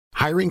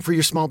Hiring for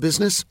your small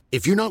business?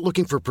 If you're not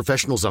looking for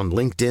professionals on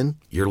LinkedIn,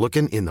 you're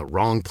looking in the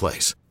wrong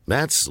place.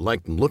 That's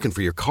like looking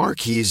for your car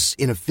keys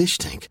in a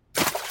fish tank.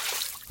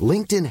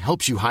 LinkedIn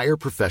helps you hire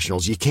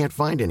professionals you can't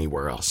find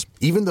anywhere else,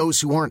 even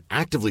those who aren't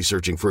actively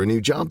searching for a new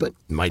job but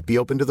might be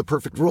open to the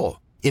perfect role.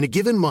 In a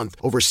given month,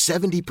 over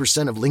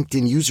 70% of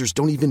LinkedIn users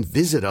don't even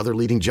visit other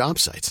leading job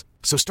sites.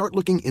 So start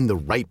looking in the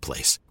right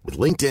place. With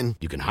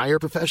LinkedIn, you can hire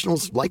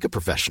professionals like a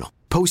professional.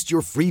 Post your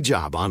free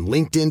job on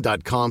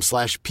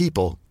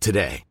linkedin.com/people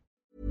today.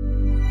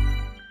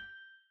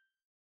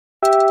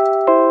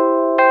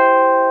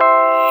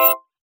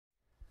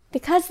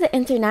 Because the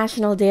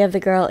International Day of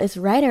the Girl is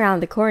right around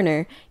the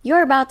corner,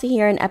 you're about to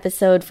hear an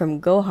episode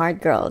from Go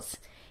Hard Girls.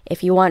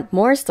 If you want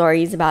more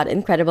stories about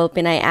incredible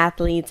Pinay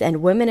athletes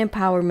and women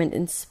empowerment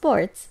in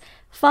sports,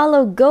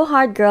 follow Go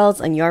Hard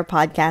Girls on your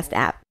podcast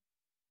app.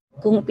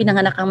 Kung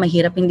pinanganak kang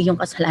mahirap, hindi yung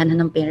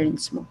kasalanan ng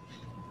parents mo.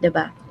 'Di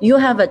ba? You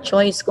have a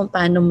choice kung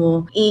paano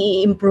mo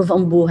i-improve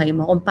ang buhay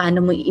mo, kung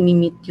paano mo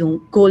i-meet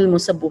yung goal mo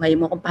sa buhay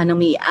mo, kung paano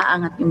mo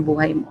iaangat yung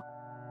buhay mo.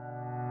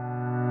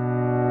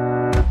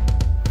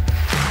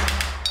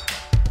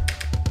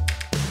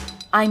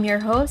 I'm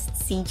your host,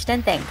 Siege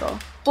Tentenko,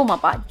 Puma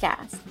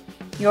Podcast.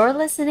 You're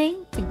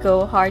listening to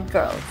Go Hard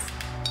Girls.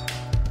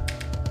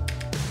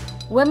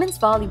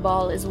 Women's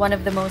volleyball is one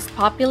of the most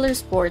popular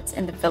sports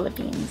in the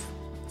Philippines.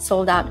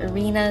 Sold-out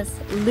arenas,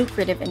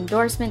 lucrative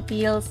endorsement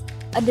deals,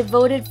 a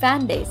devoted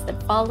fan base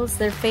that follows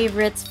their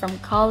favorites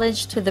from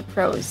college to the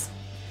pros.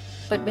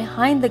 But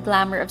behind the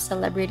glamour of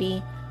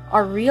celebrity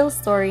are real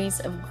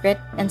stories of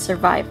grit and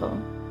survival.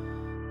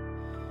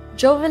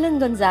 Jovelyn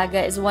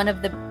Gonzaga is one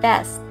of the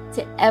best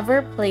to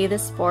ever play the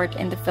sport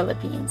in the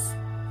Philippines.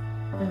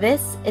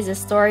 This is a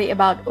story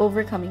about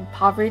overcoming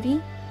poverty,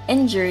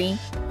 injury,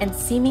 and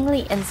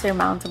seemingly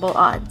insurmountable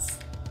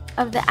odds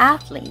of the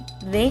athlete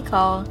they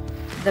call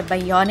the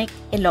Bionic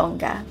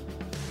Ilongga.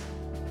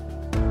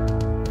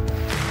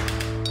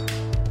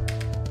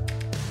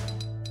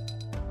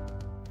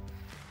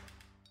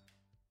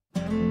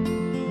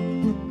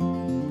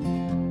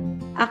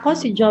 Ako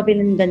si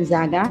Jovelyn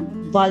Gonzaga,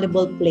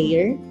 volleyball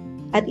player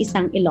at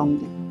isang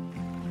Ilongga.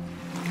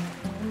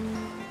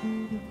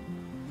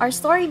 Our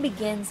story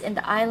begins in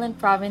the island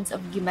province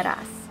of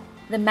Guimaras,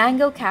 the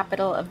mango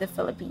capital of the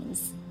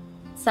Philippines.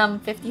 Some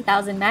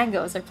 50,000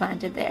 mangoes are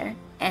planted there,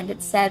 and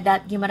it's said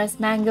that Guimaras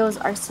mangoes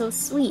are so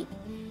sweet,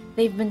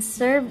 they've been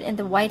served in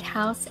the White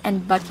House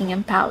and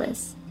Buckingham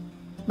Palace.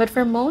 But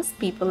for most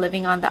people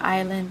living on the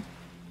island,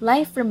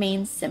 life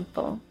remains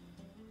simple.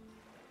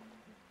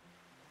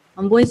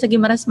 Ang buhay sa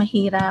Guimaras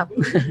mahirap.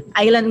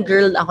 Island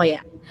girl ako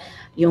yan.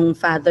 Yung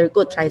father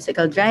ko,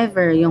 tricycle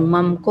driver. Yung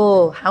mom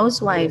ko,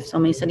 housewife. So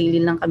may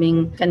sarili lang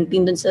kaming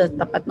kantin dun sa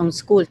tapat ng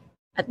school.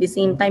 At the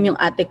same time, yung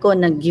ate ko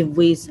nag-give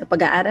way sa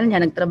pag-aaral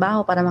niya,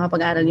 nagtrabaho para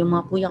makapag-aaral yung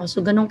mga kuya ko.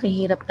 So ganun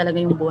kahirap talaga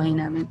yung buhay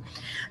namin.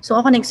 So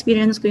ako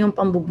na-experience ko yung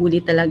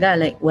pambubuli talaga.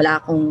 Like wala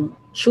akong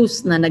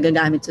shoes na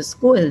nagagamit sa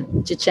school.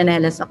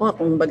 Chichanelas ako.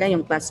 Kung baga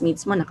yung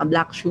classmates mo,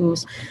 naka-black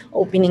shoes.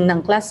 Opening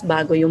ng class,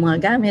 bago yung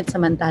mga gamit.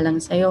 Samantalang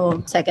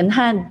sa'yo, second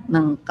hand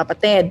ng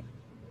kapatid.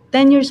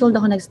 10 years old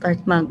ako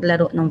nag-start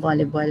maglaro ng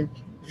volleyball.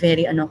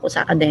 Very ako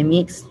sa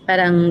academics.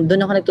 Parang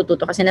doon ako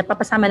nagtututo kasi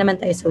napapasama naman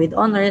tayo sa with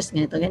honors,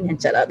 ganito, ganyan,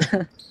 charot.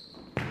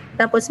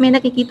 Tapos may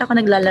nakikita ko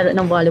naglalaro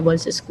ng volleyball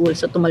sa school,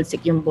 so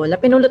tumalsik yung bola.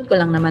 Pinulot ko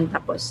lang naman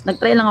tapos.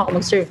 Nag-try lang ako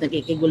mag-serve,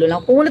 nagkikigulo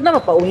lang. Pumulot na,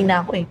 pauwi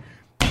na ako eh.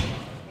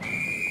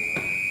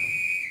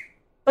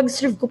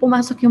 Pag-serve ko,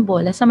 pumasok yung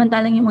bola.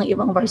 Samantalang yung mga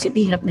ibang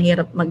varsity, hirap na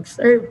hirap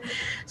mag-serve.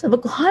 Sabi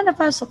ko,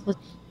 napasok ko.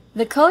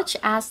 The coach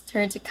asked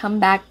her to come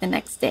back the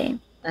next day.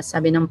 Tapos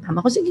sabi ng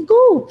mama ko, sige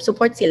go,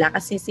 support sila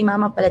kasi si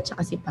mama pala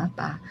tsaka si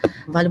papa,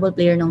 volleyball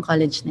player ng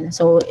college nila.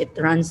 So it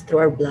runs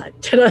through our blood.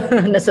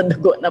 Nasa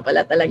dugo na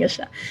pala talaga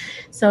siya.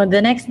 So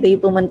the next day,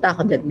 pumunta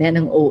ako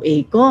doon ng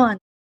OA ko.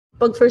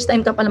 Pag first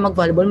time ka pala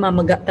mag-volleyball,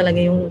 mamaga talaga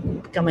yung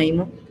kamay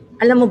mo.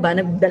 Alam mo ba,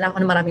 nagdala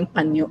ako ng maraming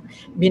panyo.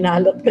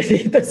 Binalot ko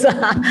dito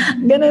sa,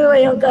 ganun ba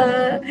yung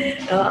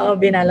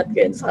binalot ko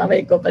yun sa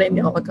kamay ko para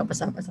hindi ako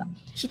magkapasa-pasa.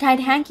 She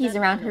tied hankies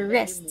around her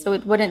wrist so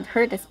it wouldn't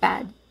hurt as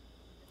bad.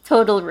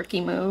 Total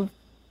rookie move.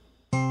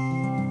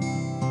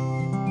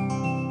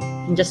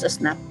 Just a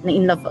snap,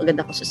 na-in-love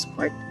agad ako sa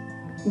sport.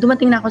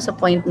 Dumating na ako sa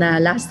point na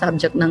last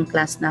subject ng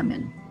class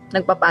namin.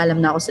 Nagpapaalam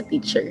na ako sa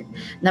teacher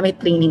na may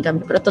training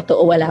kami, pero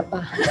totoo wala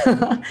pa.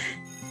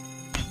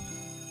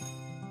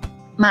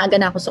 Maaga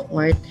na ako sa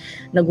court,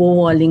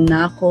 nagwo-walling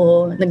na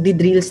ako,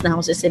 nagdi-drills na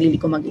ako sa sarili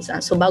ko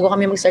mag-isa. So bago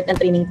kami mag-start ng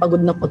training,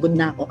 pagod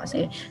na ako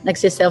kasi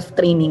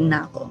nagsi-self-training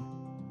na ako.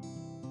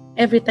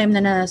 Every time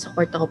na nasa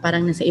court ako,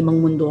 parang nasa ibang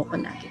mundo ako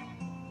lagi.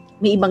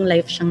 May ibang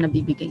life siyang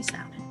nabibigay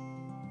sa akin.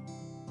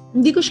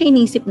 Hindi ko siya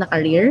inisip na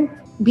career.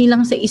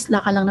 Bilang sa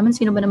isla ka lang naman,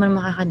 sino ba naman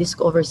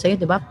makaka-discover sa'yo,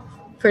 di ba?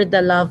 For the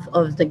love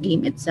of the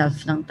game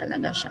itself lang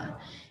talaga siya.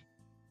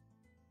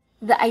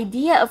 The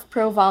idea of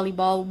pro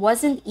volleyball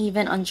wasn't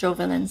even on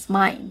Jovelyn's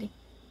mind.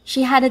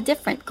 She had a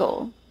different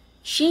goal.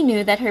 She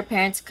knew that her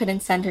parents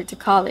couldn't send her to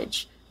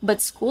college,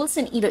 but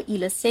schools in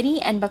Iloilo City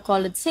and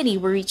Bacolod City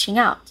were reaching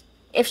out.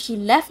 If she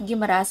left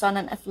Guimaras on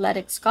an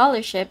athletic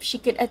scholarship, she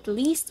could at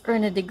least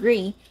earn a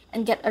degree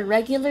and get a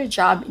regular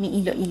job in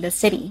Iloilo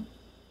City.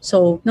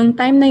 So, nung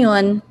time na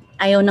yon,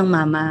 ayaw ng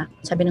mama.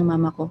 Sabi ng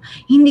mama ko,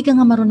 hindi ka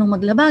nga marunong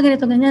maglaba,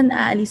 ganito, ganyan,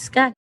 aalis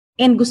ka.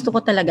 And gusto ko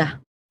talaga.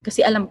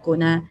 Kasi alam ko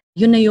na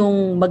yun na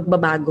yung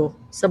magbabago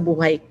sa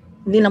buhay.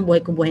 Hindi lang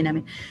buhay ko, buhay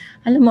namin.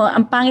 Alam mo,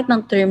 ang pangit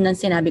ng term ng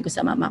sinabi ko sa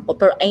mama ko,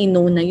 pero I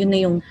know na yun na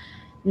yung,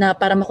 na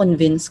para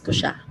ma-convince ko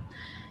siya.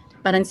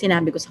 Parang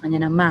sinabi ko sa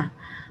kanya na, ma,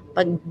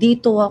 pag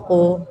dito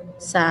ako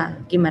sa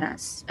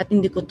Guimaras at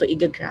hindi ko to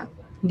i-grab,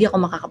 hindi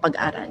ako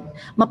makakapag-aral.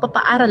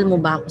 Mapapaaral mo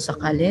ba ako sa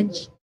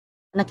college?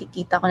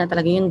 Nakikita ko na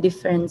talaga yung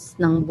difference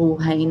ng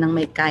buhay ng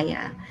may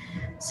kaya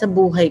sa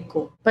buhay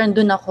ko. Parang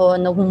doon ako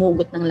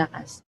nahumugot ng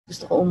lakas.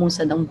 Gusto ko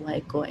umusad ang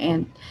buhay ko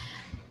and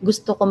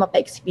gusto ko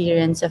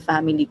mapa-experience sa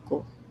family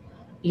ko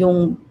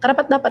yung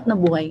karapat-dapat na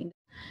buhay.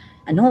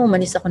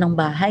 Umalis ako ng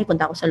bahay,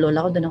 punta ako sa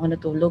lola ko, doon ako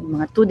natulog.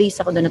 Mga 2 days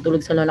ako doon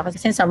natulog sa lola ko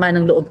kasi sama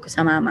ng loob ko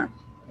sa mama.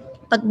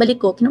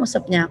 Pagbalik ko,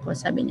 kinausap niya ako,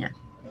 sabi niya,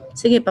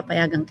 sige,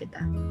 papayagan kita.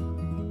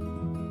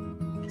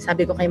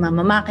 Sabi ko kay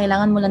mama, ma,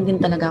 kailangan mo lang din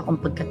talaga akong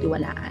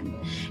pagkatiwalaan.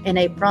 And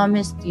I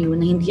promised you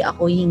na hindi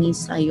ako hingi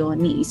sa'yo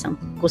ni isang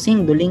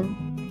kusing duling.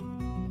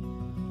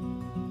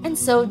 And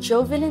so,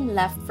 Jovelyn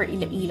left for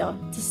Iloilo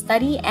to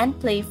study and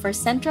play for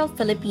Central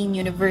Philippine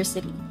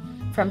University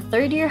from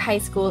third-year high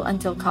school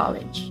until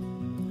college.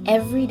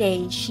 Every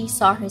day, she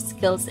saw her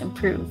skills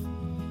improve,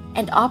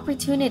 and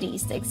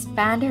opportunities to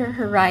expand her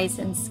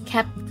horizons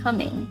kept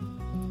coming.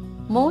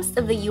 Most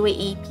of the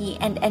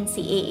UAAP and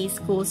NCAA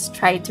schools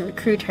tried to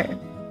recruit her.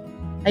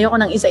 Ayoko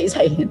nang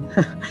isa-isahin.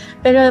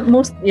 Pero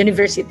most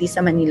universities sa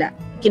Manila,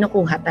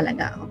 kinukuha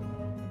talaga ako.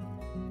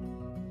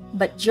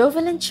 But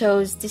Jovelyn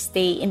chose to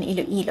stay in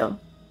Iloilo.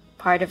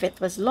 Part of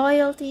it was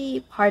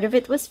loyalty, part of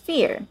it was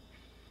fear.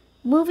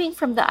 Moving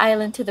from the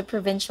island to the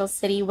provincial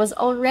city was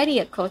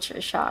already a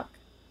culture shock.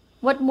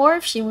 What more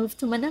if she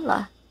moved to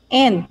Manila?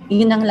 And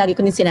yun ang lagi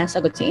ko din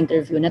sinasagot sa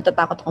interview.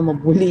 Natatakot akong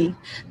mabully.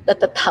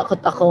 Natatakot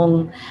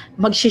akong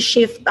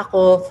mag-shift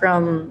ako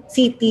from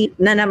city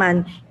na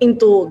naman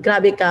into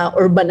grabe ka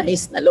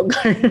urbanized na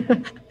lugar.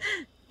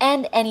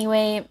 And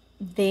anyway,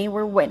 they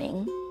were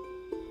winning.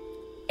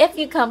 If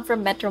you come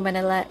from Metro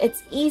Manila,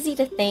 it's easy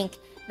to think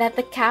that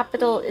the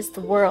capital is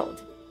the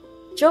world.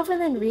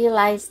 Jovelyn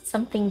realized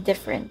something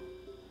different.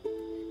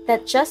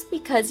 That just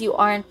because you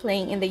aren't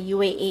playing in the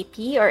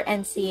UAAP or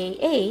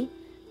NCAA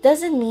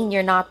doesn't mean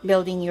you're not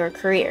building your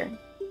career.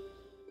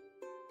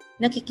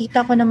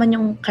 Nakikita ko naman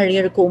yung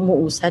career ko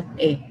umuusad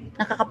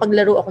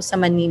Nakakapaglaro ako sa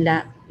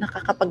Manila,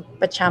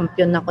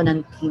 nakakapagpa-champion ako ng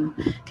team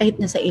kahit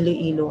nasa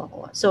Iloilo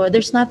ako. So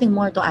there's nothing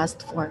more to ask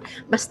for.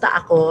 Basta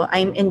ako,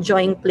 I'm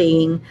enjoying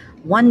playing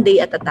one day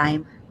at a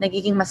time.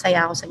 Nagiging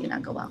masaya ako sa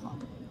ginagawa ko.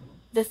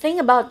 The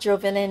thing about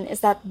Jovelyn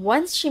is that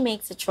once she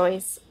makes a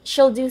choice,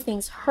 she'll do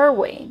things her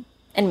way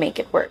and make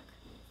it work.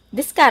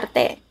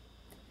 Diskarte.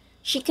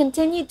 She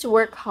continued to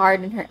work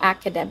hard in her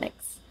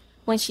academics.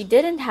 When she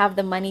didn't have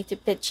the money to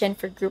pitch in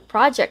for group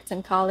projects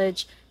in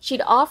college,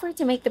 she'd offer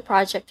to make the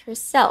project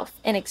herself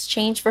in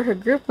exchange for her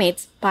group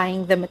mates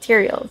buying the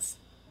materials.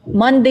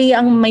 Monday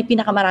ang may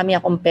pinakamarami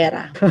akong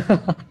pera.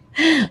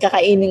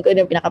 Kakainin ko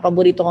yung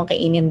pinakapaborito kong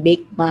kainin,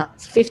 Baked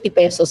Macs. 50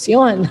 pesos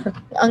yon.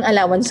 Ang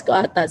allowance ko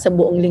ata sa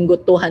buong linggo,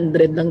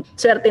 200 lang.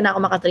 Swerte na ako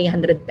maka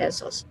 300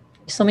 pesos.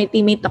 So may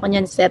teammate ako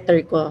niyan,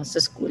 setter ko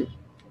sa school.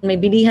 May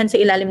bilihan sa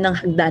ilalim ng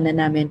hagdanan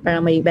namin para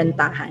may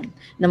bentahan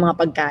ng mga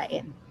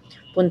pagkain.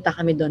 Punta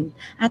kami doon.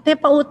 Ate,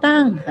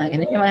 pautang.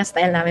 Ganun yung mga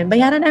style namin.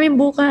 Bayaran namin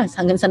bukas.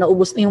 Hanggang sa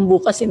naubos na yung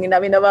bukas, hindi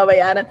namin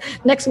nababayaran.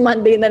 Next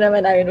Monday na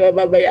naman namin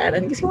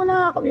mababayaran kasi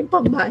wala kami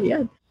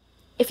pambayad.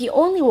 If you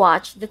only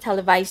watch the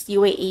televised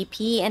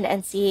UAAP and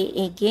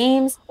NCAA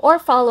games or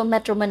follow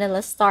Metro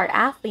Manila star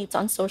athletes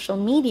on social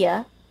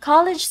media,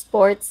 college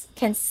sports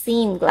can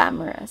seem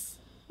glamorous.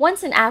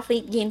 Once an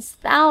athlete gains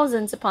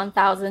thousands upon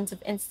thousands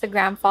of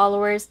Instagram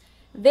followers,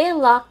 they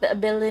unlock the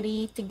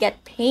ability to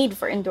get paid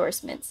for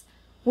endorsements.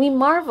 We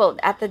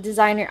marveled at the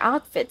designer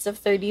outfits of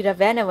 30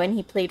 Ravenna when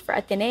he played for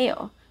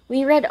Ateneo.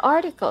 We read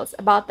articles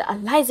about the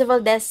Eliza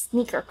Valdez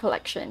sneaker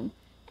collection.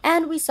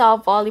 And we saw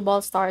volleyball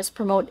stars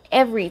promote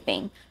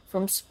everything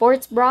from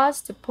sports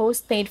bras to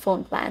postpaid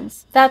phone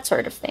plans, that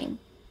sort of thing.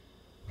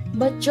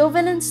 But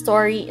Jovelyn's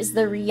story is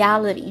the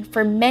reality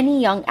for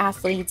many young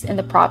athletes in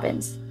the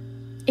province.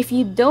 If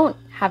you don't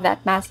have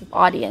that massive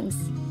audience,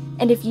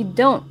 and if you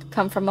don't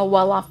come from a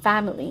well-off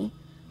family,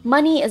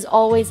 money is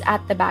always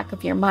at the back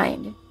of your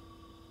mind.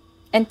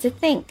 And to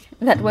think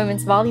that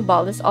women's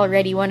volleyball is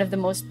already one of the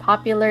most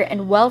popular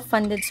and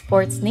well-funded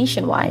sports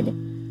nationwide,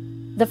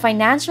 the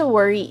financial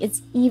worry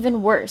is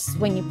even worse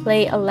when you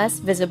play a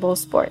less visible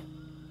sport.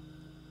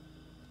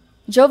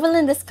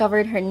 Jovelyn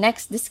discovered her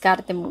next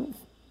diskarte move,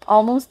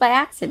 almost by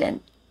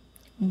accident: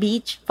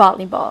 beach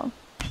volleyball.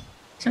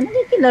 So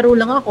nakikilaro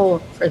lang ako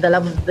for the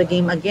love of the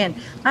game again.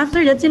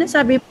 After that,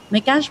 sinasabi,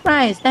 may cash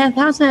prize,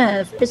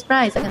 10,000, first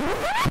prize.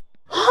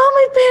 Oh,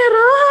 may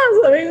pera!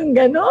 Sabi ko,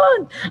 ganon.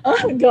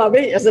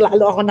 Grabe,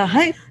 lalo ako na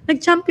high.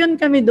 Nag-champion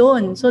kami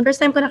doon. So, first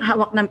time ko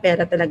nakahawak ng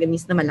pera talaga,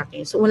 miss na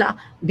malaki. So,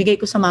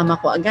 bigay ko sa mama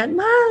ko agad,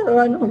 ma,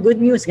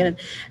 good news, ganun.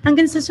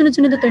 Hanggang sa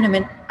sunod-sunod na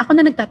tournament, ako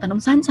na nagtatanong,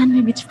 saan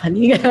may beach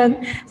volley? Ganun.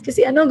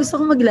 Kasi gusto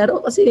ko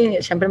maglaro kasi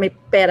syempre may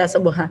pera sa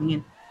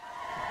buhangin.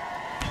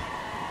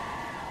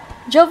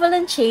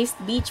 Jovelyn chased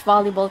beach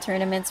volleyball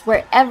tournaments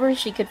wherever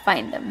she could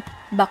find them.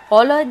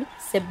 Bacolod,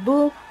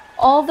 Cebu,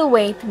 all the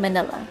way to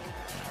Manila.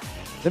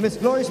 The Miss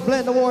Glorious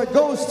Blend Award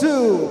goes to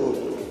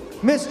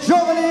Miss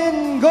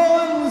Jovelyn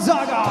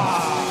Gonzaga.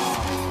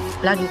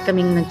 Lagi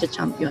kaming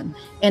nagcha-champion.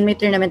 And may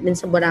tournament din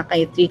sa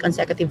Boracay, 3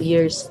 consecutive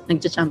years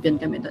nagcha-champion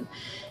kami doon.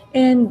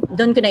 And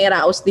doon ko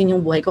na-iraos din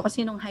yung buhay ko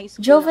kasi nung high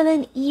school.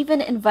 Jovelyn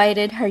even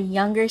invited her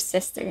younger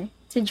sister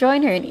to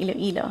join her in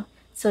Iloilo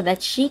so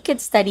that she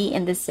could study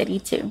in the city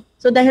too.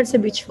 So dahil sa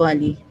beach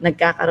volley,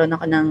 nagkakaroon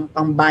ako ng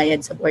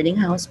pangbayad sa boarding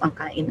house,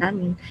 pangkain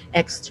namin,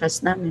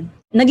 extras namin.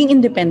 Naging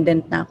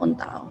independent na akong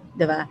tao,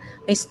 di ba?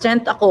 May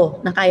strength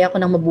ako na kaya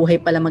ko nang mabuhay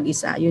pala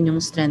mag-isa. Yun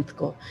yung strength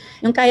ko.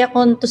 Yung kaya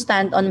ko to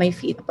stand on my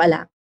feet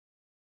pala.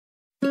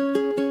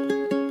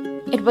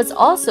 It was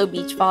also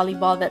beach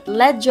volleyball that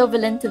led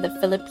Jovelyn to the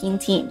Philippine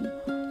team.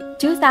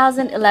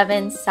 2011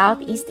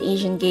 Southeast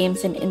Asian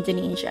Games in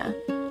Indonesia,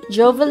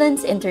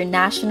 Jovelyn's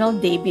international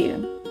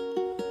debut.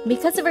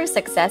 Because of her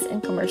success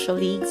in commercial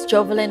leagues,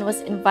 Jovelyn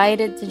was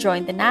invited to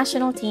join the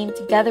national team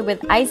together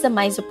with Aiza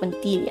Maizo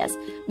Puntillas,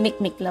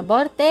 Mikmik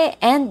Laborte,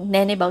 and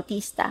Nene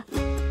Bautista.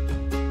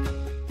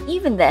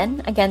 Even then,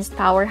 against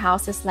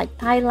powerhouses like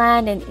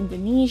Thailand and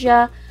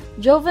Indonesia,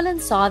 Jovelyn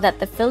saw that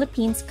the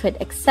Philippines could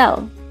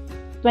excel.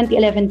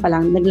 2011 pa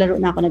lang, naglaro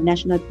na ako,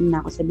 nag-national team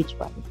na ako sa beach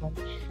volleyball.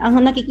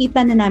 Ang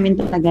nakikita na namin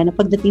talaga na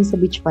pagdating sa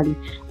beach volley,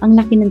 ang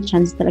laki ng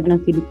chance talaga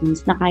ng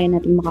Philippines na kaya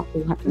natin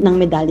makakuha ng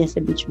medalya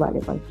sa beach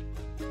volleyball.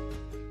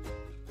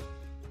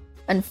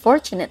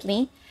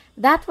 Unfortunately,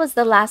 that was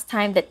the last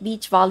time that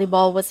beach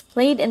volleyball was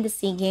played in the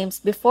SEA Games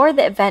before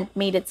the event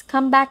made its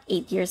comeback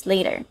 8 years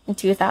later, in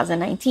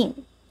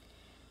 2019.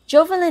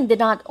 Jovelyn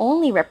did not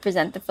only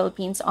represent the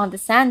Philippines on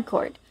the sand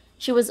court,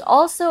 she was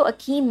also a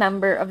key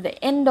member of the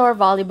indoor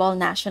volleyball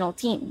national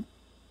team.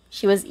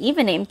 She was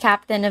even named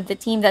captain of the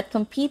team that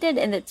competed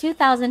in the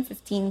 2015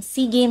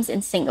 SEA Games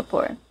in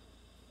Singapore.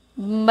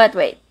 But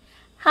wait,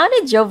 how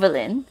did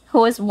Jovelyn,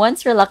 who was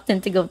once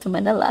reluctant to go to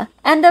Manila,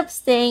 end up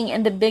staying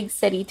in the big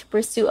city to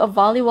pursue a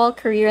volleyball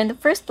career in the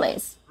first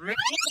place?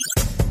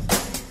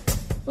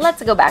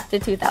 Let's go back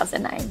to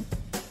 2009.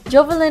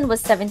 Jovelyn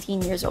was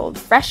 17 years old,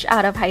 fresh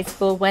out of high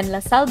school when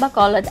La Salle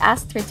Bacolod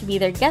asked her to be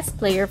their guest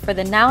player for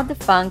the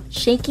now-defunct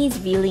Shakey's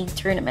V-League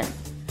tournament.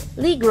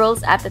 League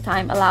rules at the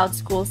time allowed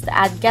schools to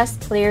add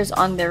guest players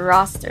on their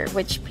roster,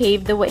 which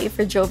paved the way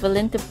for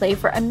Jovelyn to play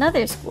for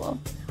another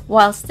school,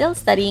 while still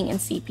studying in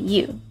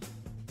CPU.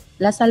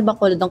 La Salle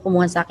Bacolod ang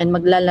kumuha sa akin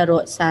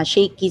maglalaro sa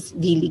Shakey's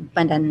V-League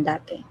pa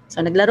dati.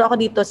 So naglaro ako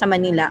dito sa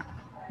Manila.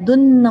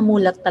 Doon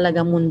namulat talaga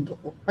mundo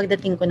ko.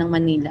 Pagdating ko ng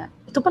Manila,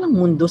 ito palang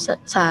mundo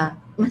sa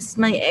mas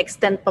may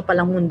extent pa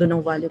palang mundo ng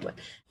volleyball.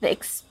 The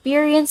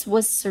experience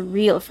was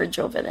surreal for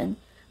Jovelyn,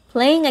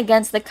 playing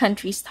against the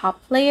country's top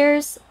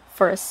players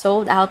for a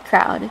sold-out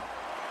crowd.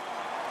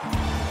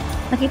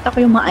 Nakita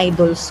ko yung mga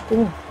idols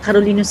ko.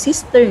 Carolino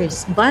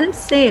Sisters,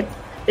 Balsep,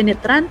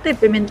 Penetrante,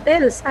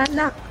 Pimentel,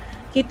 Salak.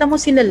 Kita mo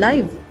sila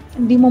live,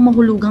 hindi mo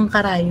mahulugang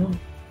karayo.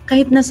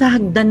 Kahit nasa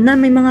hagdan na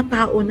may mga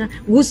tao na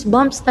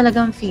goosebumps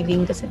talaga ang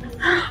feeling kasi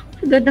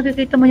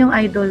nakikita mo yung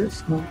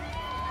idols mo.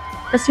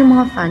 Tapos yung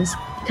mga fans,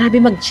 grabe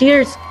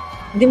mag-cheers.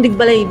 Dindig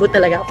balahibo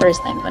talaga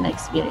first time ko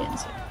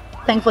na-experience.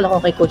 Thankful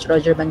ako kay Coach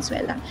Roger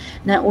Banzuela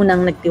na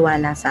unang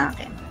nagtiwala sa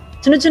akin.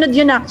 Sunod-sunod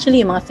yun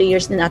actually, mga 3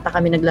 years din ata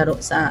kami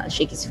naglaro sa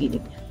Shakey's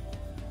V-League.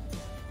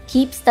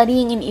 Keep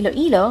studying in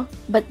Iloilo,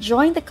 but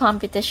join the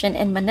competition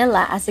in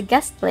Manila as a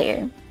guest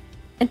player.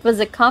 It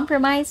was a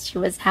compromise she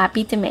was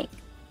happy to make.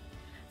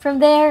 From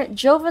there,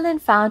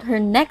 Jovelyn found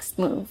her next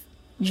move,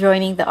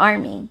 joining the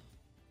Army.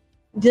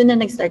 Doon na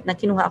nag-start na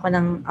kinuha ako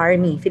ng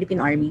Army,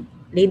 Philippine Army,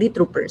 Lady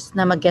Troopers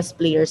na mag-guest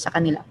player sa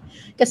kanila.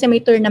 Kasi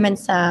may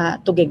tournament sa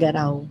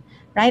Tuguegarao.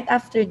 Right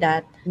after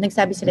that,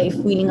 nagsabi sila if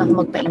willing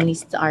ako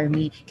magpa-enlist sa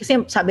Army. Kasi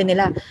sabi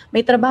nila,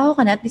 may trabaho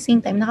ka na at the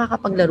same time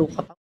nakakapaglaro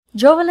ka pa.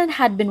 Jovelyn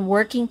had been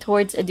working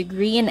towards a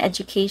degree in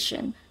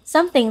education,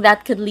 something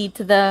that could lead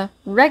to the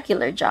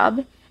regular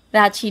job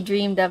that she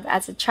dreamed of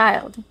as a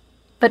child.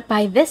 But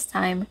by this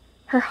time,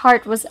 her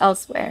heart was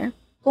elsewhere.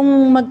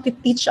 Kung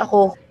magti-teach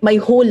ako my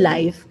whole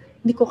life,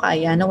 hindi ko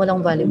kaya na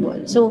walang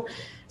volleyball. So,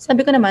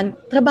 sabi ko naman,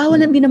 trabaho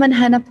lang din naman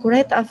hanap ko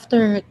right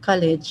after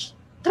college.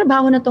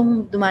 Trabaho na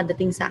tong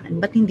dumadating sa akin,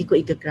 ba't hindi ko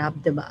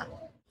i-grab, diba?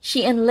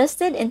 She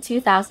enlisted in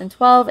 2012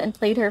 and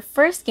played her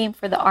first game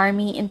for the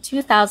Army in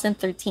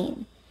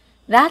 2013.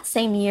 That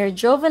same year,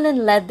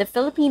 Jovelyn led the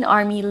Philippine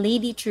Army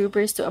Lady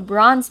Troopers to a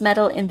bronze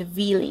medal in the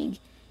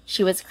V-League.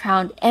 She was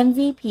crowned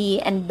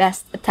MVP and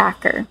Best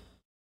Attacker.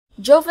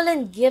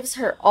 Jovelyn gives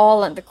her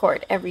all on the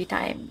court every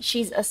time.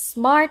 She's a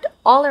smart,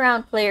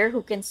 all-around player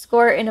who can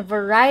score in a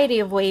variety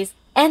of ways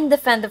and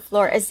defend the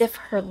floor as if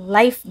her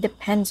life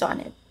depends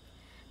on it.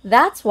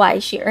 That's why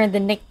she earned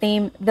the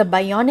nickname the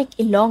Bionic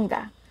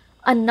Ilongga,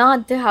 a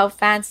nod to how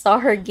fans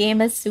saw her game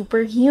as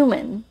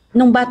superhuman.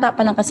 Nung bata pa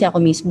lang kasi ako,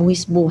 miss,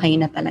 buwis-buhay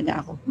na talaga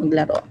ako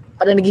maglaro.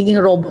 Parang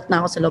nagiging robot na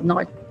ako sa loob ng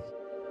court.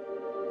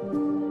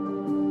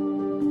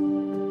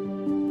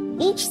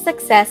 Each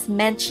success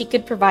meant she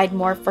could provide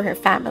more for her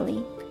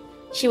family.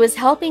 She was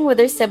helping with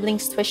her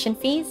siblings' tuition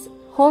fees,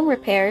 home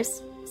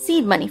repairs,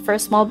 seed money for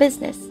a small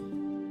business.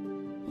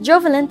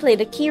 Jovelyn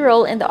played a key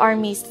role in the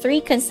Army's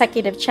 3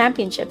 consecutive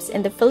championships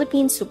in the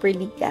Philippine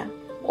Superliga,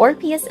 or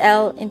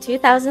PSL, in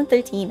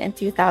 2013 and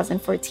 2014.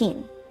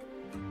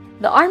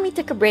 The Army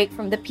took a break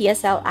from the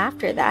PSL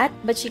after that,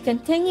 but she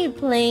continued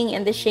playing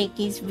in the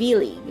Shakey's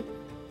V-League.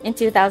 In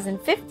 2015,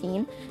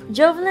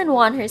 Jovelyn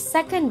won her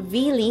second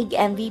V-League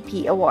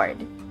MVP award.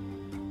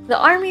 The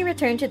Army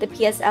returned to the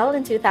PSL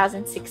in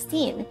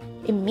 2016,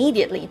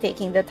 immediately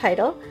taking the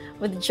title,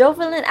 with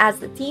Jovelyn as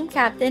the team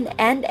captain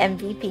and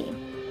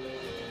MVP.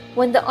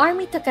 When the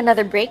Army took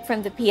another break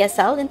from the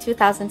PSL in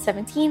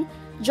 2017,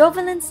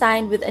 Jovelyn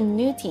signed with a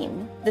new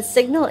team, the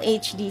Signal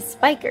HD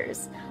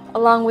Spikers,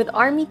 along with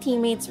Army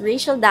teammates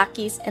Rachel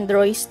Dakis and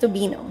Royce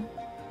Tubino.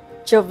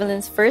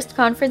 Jovelyn's first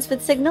conference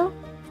with Signal?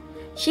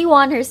 She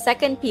won her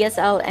second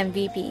PSL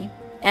MVP,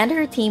 and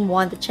her team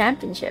won the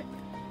championship.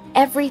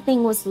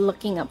 Everything was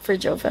looking up for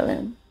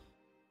Jovelyn.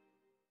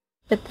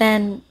 But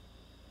then,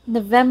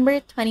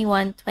 November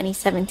 21,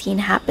 2017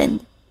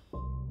 happened.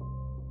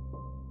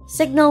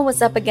 Signal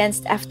was up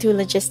against F2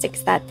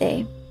 Logistics that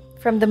day.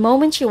 From the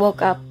moment she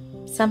woke up,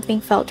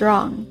 something felt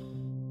wrong.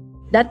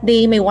 That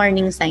day, may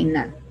warning sign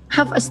na.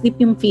 Half asleep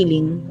yung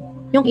feeling.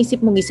 Yung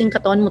isip mo gising,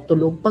 katawan mo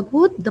tulog.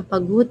 Pagod na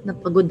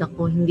pagod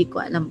ako. Hindi ko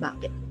alam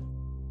bakit.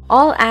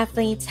 All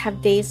athletes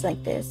have days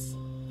like this.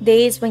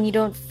 Days when you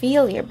don't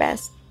feel your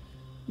best,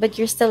 but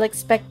you're still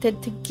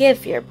expected to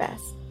give your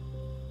best.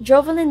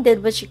 Jovelyn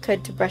did what she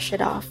could to brush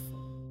it off.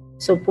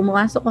 So,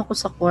 pumasok ako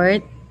sa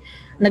court.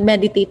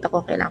 Nag-meditate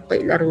ako, kailangan ko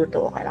ilaro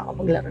ito, kailangan ko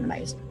maglaro na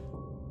maayos.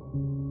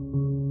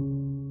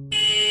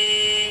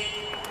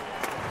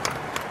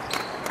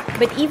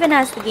 But even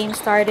as the game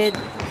started,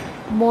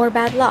 more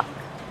bad luck.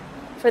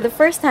 For the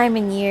first time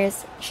in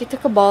years, she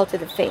took a ball to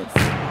the face.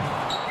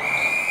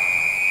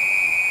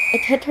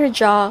 It hit her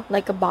jaw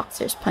like a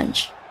boxer's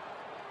punch.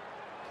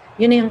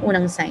 Yun na yung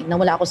unang sign na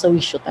wala ako sa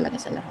wisyo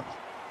talaga sa laro.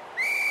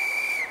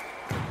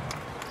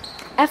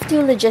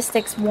 F2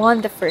 Logistics won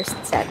the first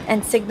set,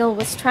 and Signal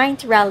was trying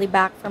to rally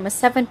back from a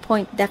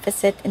 7-point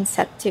deficit in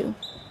set 2.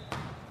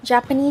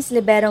 Japanese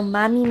libero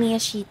Mami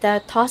Miyashita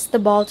tossed the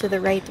ball to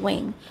the right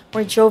wing,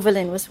 where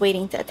Jovelyn was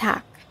waiting to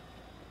attack.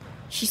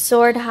 She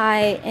soared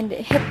high and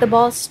hit the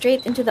ball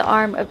straight into the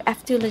arm of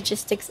F2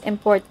 Logistics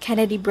import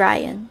Kennedy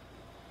Bryan.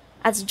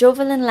 As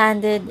Jovelyn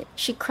landed,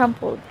 she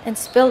crumpled and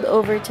spilled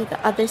over to the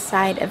other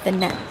side of the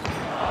net.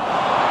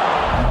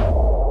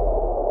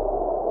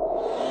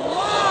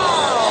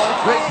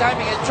 Great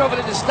timing, and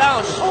Jovelyn is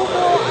down. Oh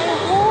no, I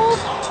hope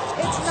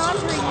it's not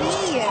her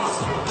knee.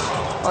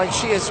 Oh,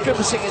 she is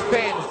grimacing in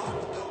pain.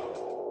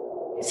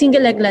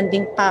 Single leg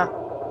landing pa,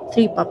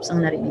 3 pops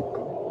ang narinig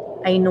ko.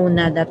 I know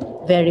na that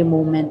very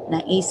moment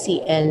na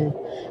ACL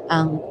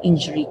ang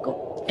injury ko.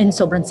 And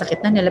sobrang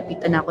sakit na,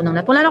 nilapitan na ako ng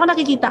net. Wala na ako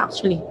nakikita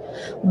actually.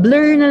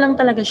 Blur na lang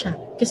talaga siya.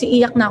 Kasi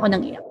iyak na ako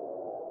ng iyak.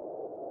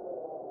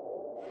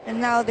 And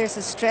now there's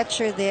a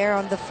stretcher there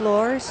on the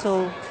floor,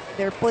 so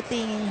they're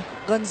putting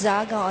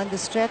Gonzaga on the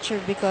stretcher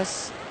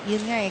because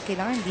yun nga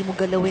kailangan hindi mo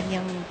galawin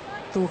yung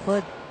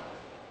tuhod.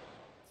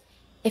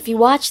 If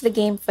you watch the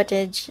game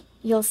footage,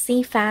 you'll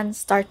see fans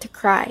start to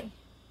cry.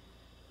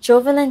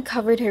 Jovelyn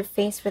covered her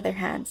face with her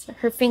hands,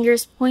 her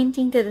fingers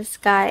pointing to the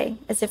sky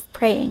as if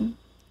praying.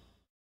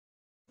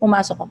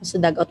 Pumasok ako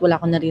sa dugout,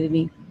 wala akong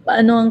naririnig.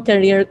 Paano ang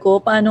career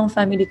ko? Paano ang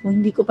family ko?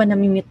 Hindi ko pa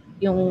namimit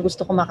yung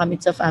gusto ko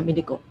makamit sa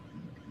family ko.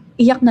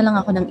 Iyak na lang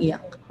ako ng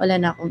iyak. Wala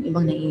na akong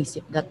ibang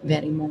naisip that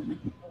very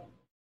moment.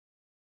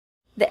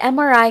 The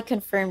MRI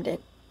confirmed it.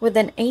 With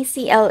an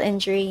ACL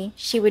injury,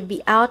 she would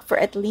be out for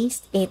at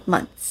least 8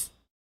 months.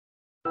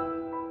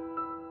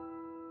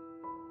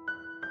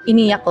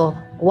 Iniyak ko,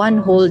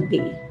 1 whole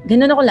day.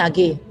 Ganun ako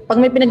lagi.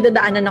 Pag may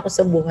pinagdadaanan ako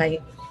sa buhay,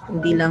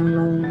 hindi lang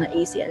nung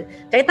na-ACL.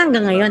 Kahit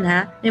hanggang ngayon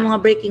ha, may mga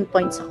breaking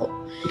points ako.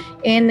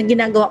 And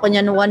ginagawa ko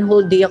niya no 1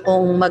 whole day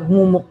akong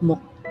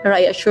magmumukmuk. Pero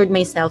I assured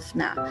myself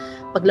na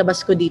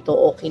paglabas ko dito,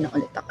 okay na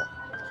ulit ako.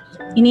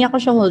 Iniyak ko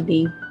siya whole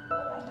day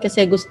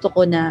kasi gusto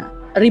ko na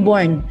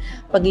reborn.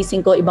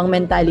 Pagising ko, ibang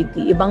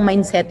mentality, ibang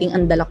mindsetting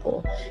ang dala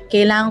ko.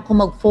 Kailangan ko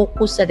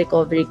mag-focus sa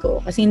recovery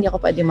ko kasi hindi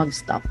ako pwede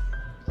mag-stop.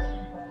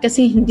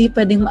 Kasi hindi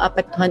pwedeng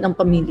maapektuhan ang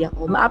pamilya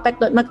ko.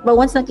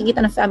 Once nakikita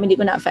ng family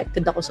ko na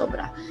affected ako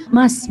sobra,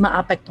 mas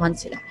maapektuhan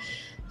sila.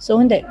 So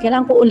hindi,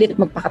 kailangan ko ulit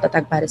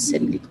magpakatatag para sa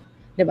sarili ko.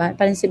 Diba?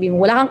 Parang sabihin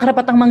mo, wala kang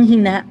karapatang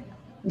manghina.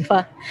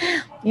 Diba?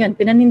 Yun,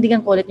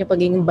 pinanindigan ko ulit yung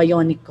pagiging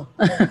bionic ko.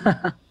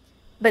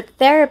 But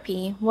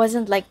therapy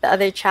wasn't like the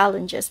other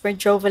challenges where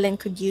Jovelyn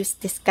could use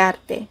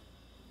discarte.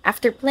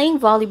 After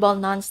playing volleyball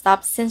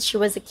nonstop since she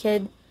was a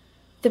kid,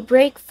 the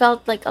break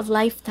felt like a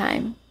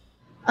lifetime.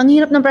 Ang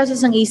hirap ng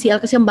process ng ACL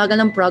kasi ang bagal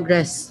ng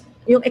progress.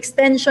 Yung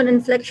extension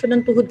and flexion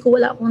ng tuhod ko,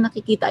 wala akong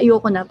nakikita.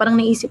 Ayoko na. Parang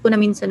naisip ko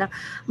na minsan na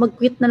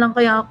mag-quit na lang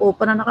kaya ako.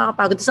 Parang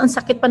nakakapagod. Tapos ang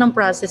sakit pa ng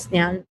process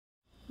niyan.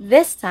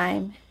 This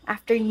time,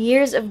 after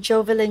years of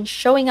Jovelyn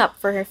showing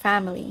up for her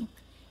family,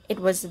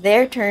 it was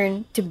their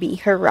turn to be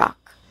her rock.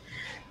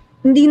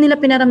 Hindi nila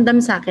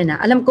pinaramdam sa akin na.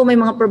 Alam ko may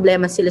mga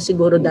problema sila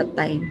siguro that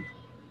time.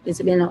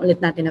 Sabihin lang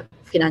ulit natin na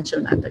financial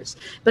matters.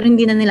 Pero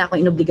hindi na nila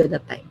ako inobliga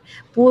that time.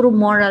 Puro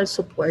moral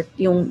support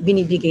yung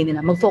binibigay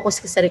nila.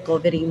 Mag-focus ka sa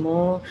recovery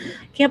mo.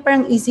 Kaya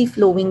parang easy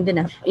flowing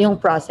din yung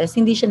process.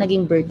 Hindi siya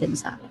naging burden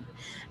sa akin.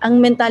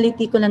 Ang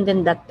mentality ko lang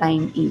din that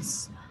time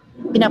is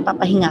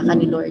pinapapahinga ka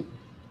ni Lord.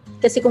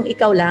 Kasi kung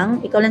ikaw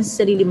lang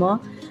sa sarili mo,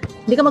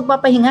 hindi ka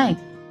magpapahinga eh.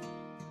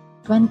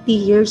 20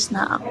 years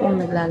na akong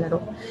naglalaro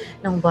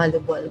ng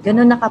volleyball.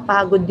 Ganun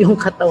nakapagod yung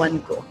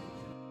katawan ko.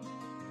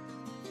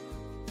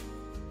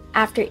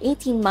 After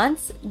 18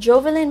 months,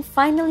 Jovelyn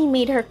finally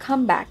made her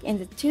comeback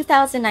in the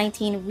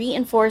 2019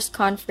 Reinforced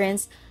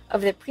Conference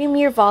of the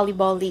Premier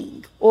Volleyball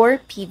League, or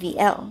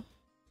PVL.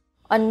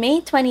 On May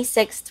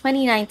 26,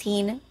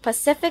 2019,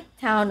 Pacific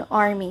Town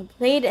Army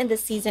played in the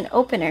season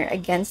opener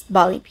against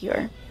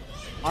Bolipure.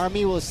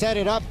 Army will set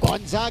it up.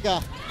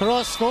 Gonzaga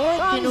cross court.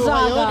 Kinuha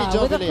yun ni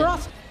Jovelyn.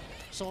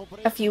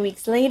 A few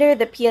weeks later,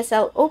 the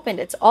PSL opened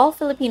its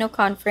all-Filipino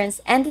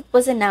conference and it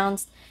was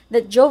announced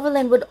that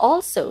Jovelyn would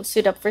also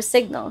suit up for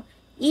Signal,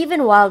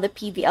 even while the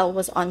PVL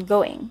was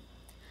ongoing.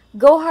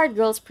 Go Hard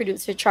Girls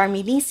producer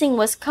Charmy Leasing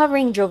was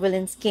covering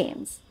Jovelyn's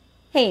games.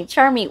 Hey,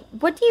 Charmy,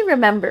 what do you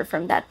remember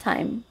from that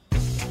time?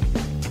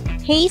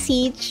 Hey,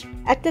 Siege!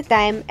 At the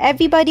time,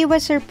 everybody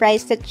was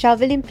surprised that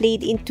Jovelyn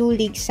played in 2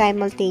 leagues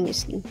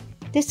simultaneously.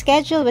 The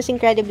schedule was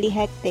incredibly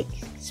hectic,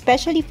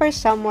 especially for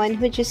someone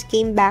who just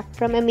came back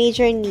from a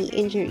major knee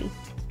injury.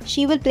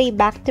 She would play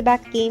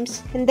back-to-back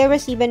games, and there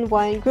was even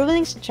one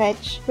grueling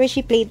stretch where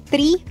she played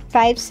 3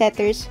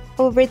 5-setters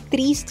over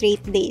 3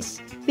 straight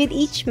days, with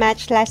each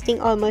match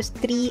lasting almost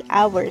 3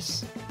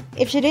 hours.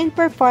 If she didn't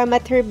perform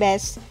at her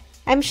best,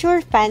 I'm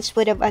sure fans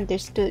would have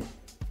understood.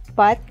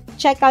 But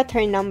check out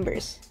her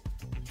numbers.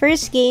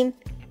 First game,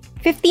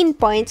 15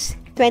 points,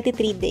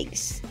 23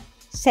 digs.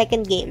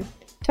 Second game,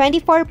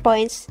 24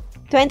 points,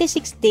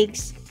 26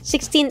 digs,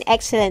 16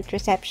 excellent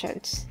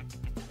receptions.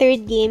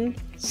 Third game,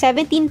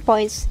 17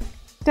 points,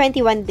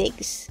 21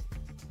 digs.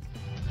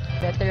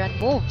 Veteran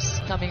moves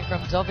coming from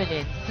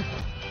Jovelyn.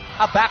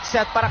 A back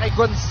set para kay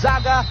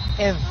Gonzaga,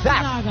 and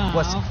that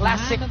was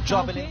classic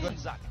Jovelyn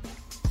Gonzaga.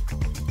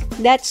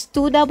 That's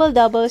 2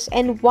 double-doubles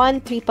and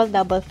 1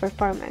 triple-double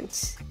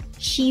performance.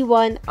 She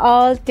won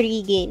all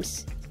 3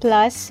 games.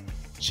 Plus,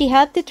 she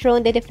helped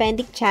dethrone the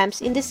defending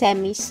champs in the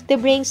semis to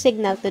bring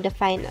Signal to the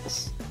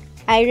finals.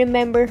 I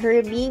remember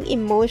her being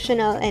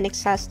emotional and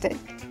exhausted,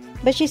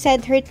 but she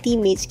said her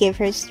teammates gave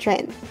her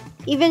strength.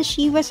 Even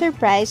she was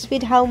surprised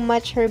with how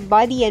much her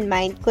body and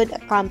mind could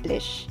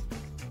accomplish.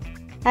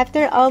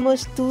 After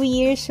almost 2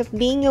 years of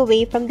being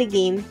away from the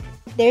game,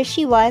 there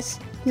she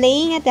was,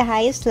 playing at the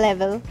highest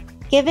level,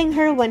 giving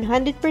her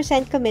 100%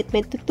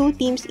 commitment to 2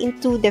 teams in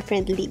 2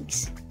 different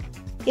leagues.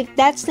 If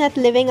that's not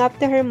living up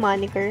to her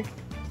moniker,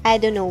 I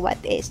don't know what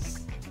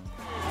is.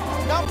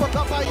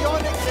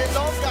 Napaka-bionic ni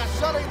Longa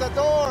shutting the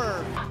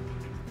door.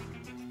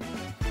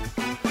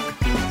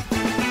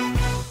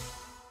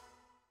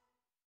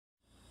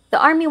 The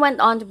Army went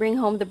on to bring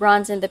home the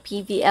bronze in the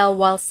PVL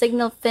while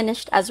Signal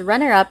finished as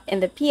runner-up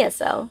in the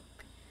PSL.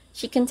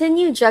 She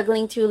continued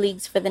juggling 2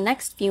 leagues for the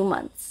next few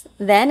months.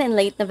 Then, in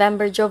late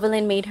November,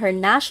 Jovelyn made her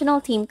national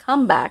team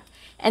comeback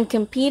and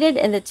competed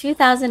in the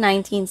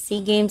 2019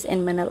 SEA Games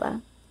in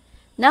Manila.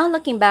 Now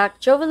looking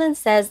back, Jovelyn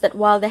says that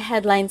while the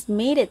headlines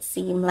made it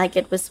seem like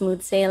it was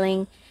smooth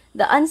sailing,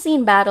 the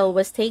unseen battle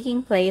was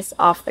taking place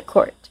off the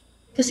court.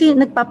 Kasi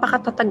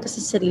nagpapakatatag ka sa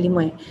sarili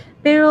mo eh.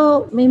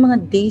 Pero may mga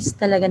days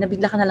talaga na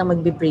bigla ka na lang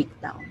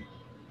magbe-breakdown.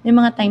 May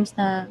mga times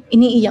na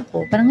iniiyak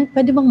ko. Parang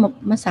pwede bang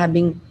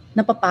masabing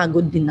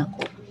napapagod din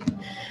ako.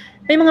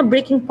 May mga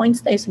breaking points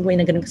tayo sa buhay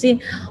na ganun.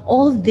 Kasi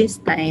all this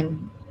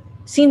time,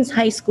 since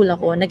high school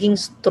ako, naging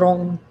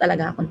strong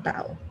talaga akong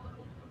tao.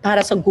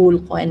 Para sa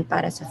goal ko and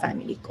para sa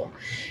family ko.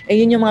 Eh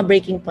yun yung mga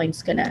breaking points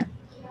ko na.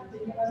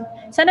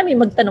 Sana may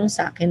magtanong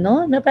sa akin,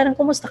 no? Na parang,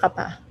 kumusta ka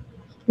pa?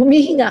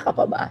 Humihinga ka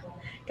pa ba?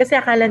 Kasi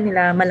akala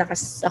nila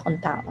malakas akong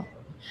tao.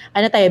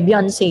 Ano tayo?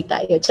 Beyonce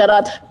tayo.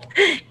 Charot.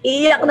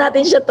 Iyak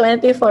natin siya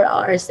 24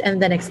 hours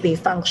and the next day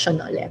function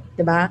ulit.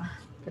 Diba?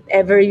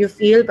 Whatever you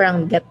feel,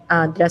 parang get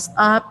dress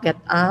up, get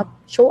up,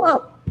 show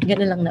up.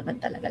 Ganun lang naman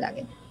talaga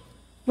lagi.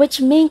 Which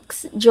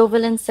makes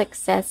Jovelyn's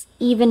success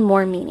even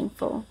more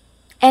meaningful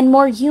and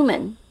more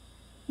human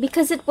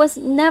because it was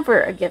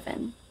never a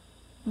given.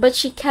 But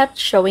she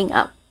kept showing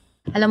up.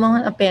 Alam mo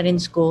ang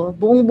parents ko,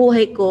 buong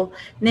buhay ko,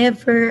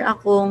 never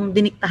akong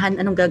diniktahan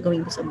anong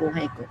gagawin ko sa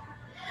buhay ko.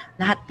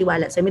 Lahat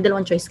tiwala. May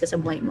 2 choice ka sa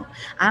buhay mo.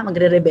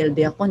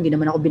 Magre-rebelde ako, hindi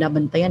naman ako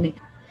binabantayan eh.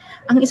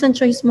 Ang isang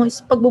choice mo is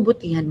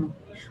pagbubutihan mo.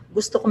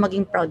 Gusto ko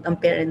maging proud ang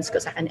parents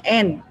ko sa akin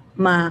and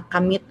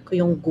makamit ko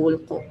yung goal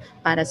ko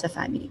para sa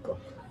family ko.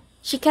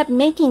 She kept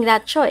making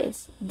that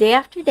choice day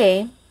after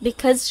day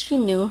because she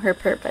knew her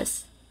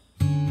purpose.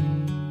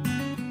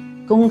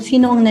 Kung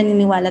sino ang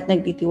naniniwala at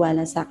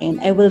nagtitiwala sa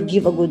akin, I will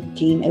give a good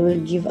game. I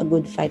will give a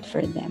good fight for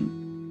them.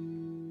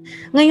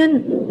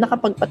 Ngayon,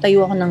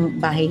 nakapagpatayo ako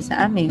ng bahay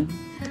sa amin.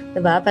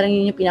 Diba? Parang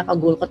yun yung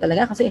pinaka-goal ko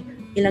talaga kasi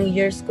ilang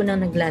years ko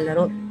nang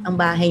naglalaro. Ang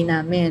bahay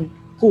namin,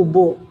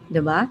 kubo.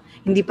 Diba?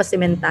 Hindi pa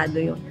sementado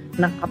yun.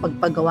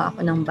 Nakapagpagawa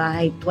ako ng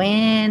bahay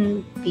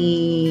 2018.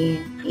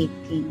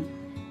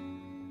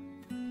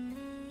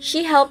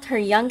 She helped her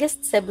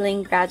youngest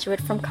sibling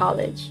graduate from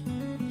college.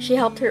 She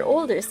helped her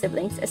older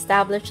siblings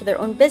establish their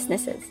own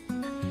businesses.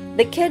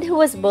 The kid who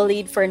was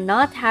bullied for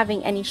not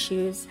having any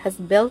shoes has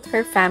built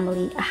her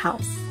family a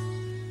house.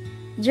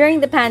 During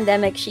the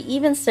pandemic, she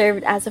even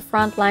served as a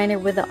frontliner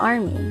with the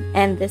Army,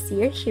 and this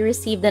year she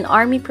received an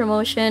Army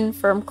promotion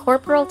from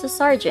corporal to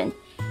sergeant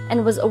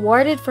and was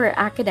awarded for her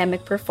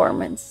academic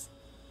performance.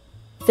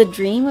 The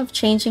dream of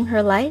changing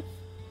her life?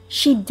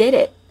 She did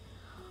it.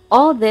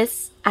 All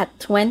this at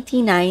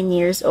 29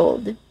 years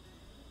old.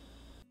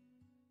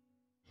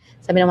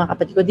 Sabi ng mga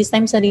kapatid ko, this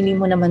time sarili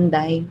mo naman,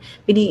 Day.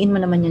 Piliin mo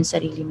naman yung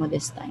sarili mo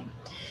this time.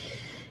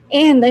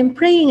 And I'm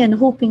praying and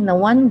hoping na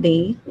one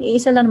day,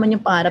 isa lang naman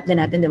yung pangarap din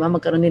natin, di ba?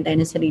 Magkaroon din tayo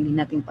ng sarili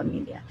nating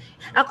pamilya.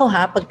 Ako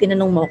pag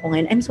tinanong mo ako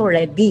ngayon, I'm so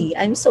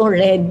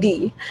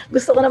ready.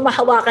 Gusto ko na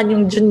mahawakan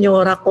yung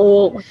juniora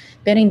ko.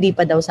 Pero hindi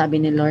pa daw, sabi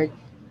ni Lord.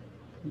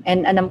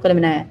 And alam ko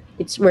naman na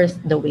it's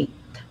worth the wait.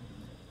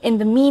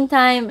 In the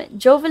meantime,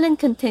 Jovelyn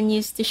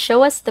continues to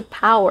show us the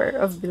power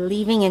of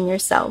believing in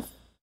yourself.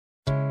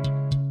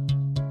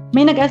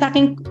 May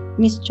nag-asaking,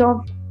 Miss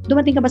Jov,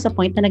 dumating ka ba sa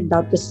point na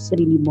nag-doubt ka sa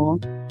sarili mo?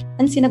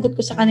 Ang sinagot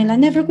ko sa kanila,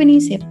 never ko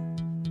inisip.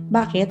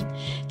 Bakit?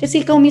 Kasi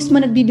ikaw mismo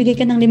nagbibigay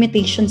ka ng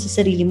limitation sa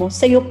sarili mo.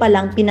 Sa'yo pa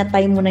lang,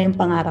 pinatay mo na yung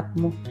pangarap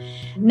mo.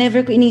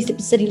 Never ko inisip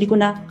sa sarili ko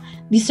na,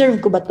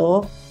 deserve ko ba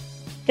to?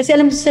 Kasi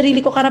alam sa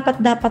sarili ko, karapat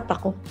dapat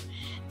ako.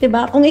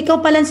 Diba? Kung ikaw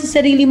pa lang sa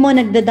sarili mo,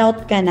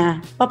 nagda-doubt ka na,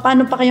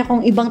 paano pa kaya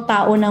kung ibang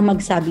tao na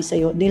magsabi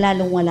sa'yo, di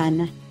lalong wala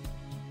na.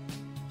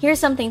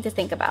 Here's something to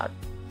think about.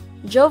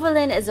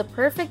 Jovelyn is a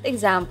perfect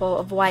example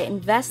of why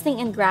investing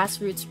in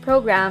grassroots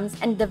programs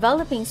and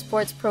developing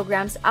sports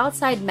programs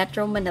outside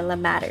Metro Manila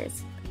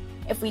matters.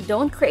 If we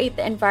don't create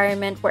the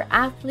environment where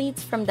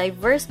athletes from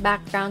diverse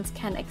backgrounds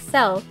can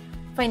excel,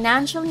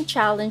 financially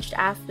challenged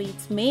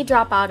athletes may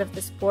drop out of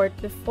the sport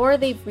before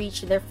they've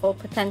reached their full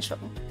potential.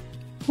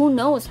 Who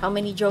knows how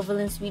many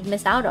Jovelyns we'd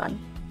miss out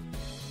on?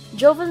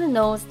 Jovelyn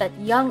knows that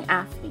young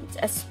athletes,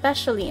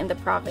 especially in the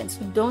province,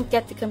 who don't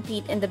get to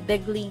compete in the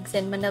big leagues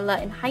in Manila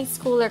in high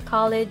school or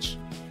college,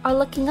 are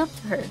looking up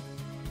to her.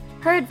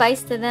 Her advice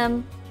to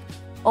them,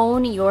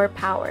 own your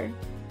power.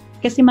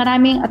 Kasi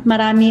marami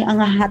ang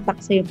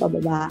hahatak sa'yo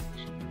pababa.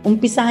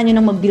 Umpisahan nyo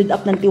nang mag-build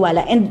up ng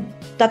tiwala and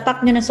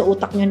tatak nyo na sa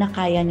utak nyo na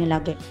kaya nyo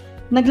lagi.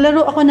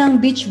 Naglaro ako ng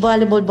beach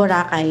volleyball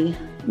Boracay.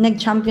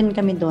 Nag-champion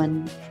kami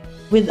doon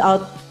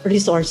without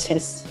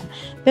resources.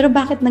 Pero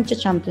bakit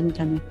nag-champion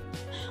kami?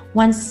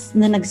 Once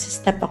na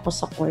nag-step ako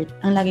sa court,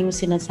 ang lagi mo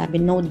sinasabi,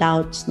 no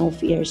doubts, no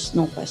fears,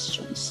 no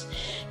questions.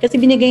 Kasi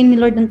binigay ni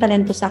Lord ng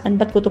talento sa akin,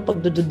 ba't ko ito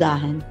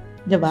pagdududahan?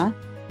 Diba?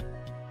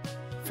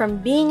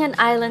 From being an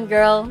island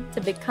girl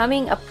to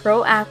becoming a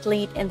pro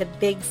athlete in the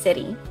big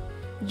city,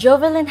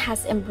 Jovelyn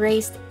has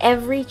embraced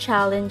every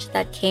challenge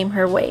that came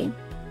her way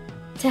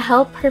to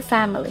help her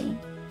family,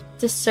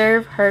 to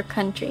serve her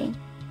country,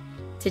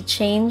 to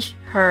change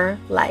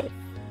her life.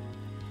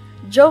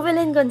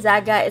 Jovelyn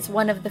Gonzaga is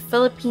one of the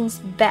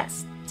Philippines'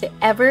 best to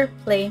ever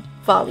play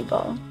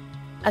volleyball,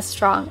 a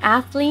strong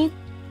athlete,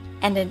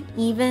 and an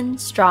even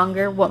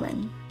stronger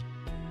woman.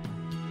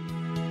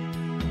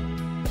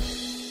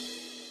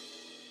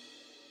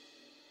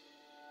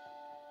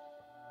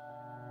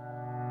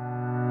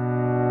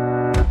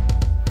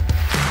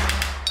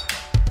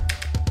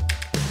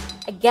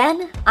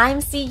 Again, I'm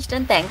Siege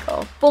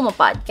Dantenko, Puma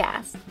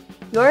Podcast.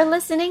 You're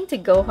listening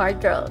to Go Hard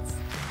Girls.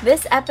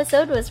 This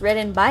episode was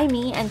written by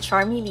me and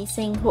Charmy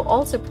Leasing, who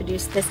also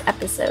produced this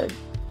episode.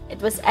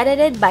 It was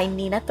edited by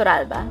Nina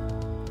Toralba.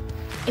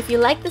 If you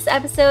like this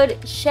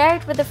episode, share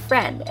it with a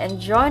friend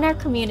and join our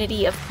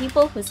community of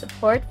people who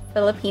support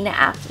Filipina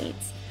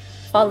athletes.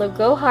 Follow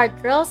Go Hard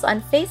Girls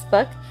on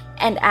Facebook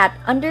and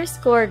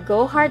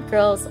 @_Go Hard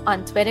Girls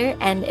on Twitter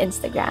and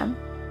Instagram.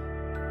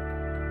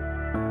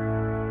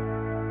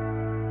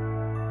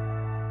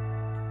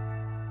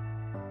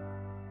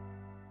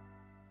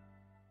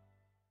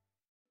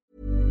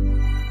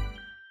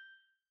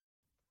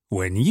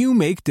 When you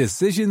make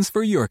decisions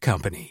for your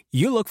company,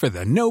 you look for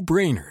the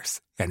no-brainers.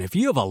 And if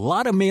you have a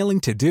lot of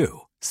mailing to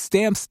do,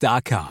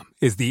 Stamps.com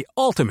is the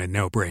ultimate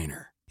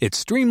no-brainer. It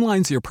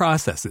streamlines your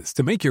processes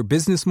to make your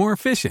business more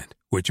efficient,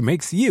 which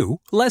makes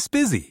you less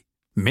busy.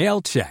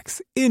 Mail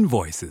checks,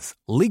 invoices,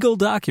 legal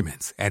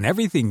documents, and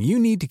everything you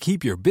need to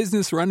keep your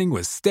business running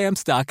with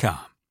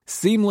Stamps.com.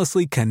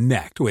 Seamlessly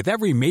connect with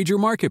every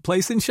major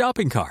marketplace and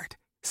shopping cart.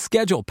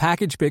 Schedule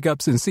package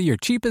pickups and see your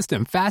cheapest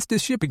and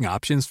fastest shipping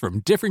options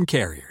from different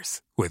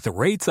carriers, with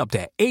rates up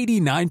to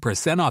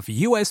 89% off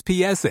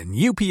USPS and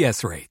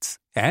UPS rates.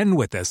 And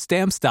with the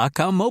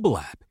Stamps.com mobile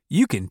app,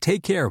 you can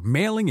take care of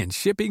mailing and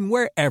shipping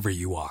wherever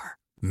you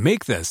are.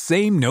 Make the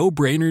same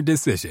no-brainer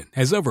decision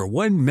as over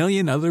 1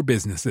 million other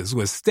businesses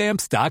with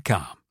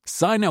Stamps.com.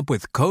 Sign up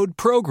with Code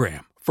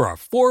PROGRAM for a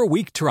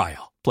 4-week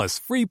trial, plus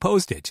free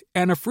postage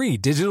and a free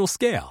digital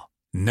scale.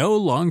 No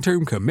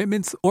long-term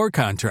commitments or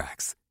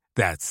contracts.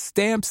 That's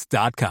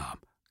Stamps.com.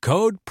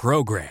 Code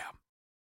PROGRAM.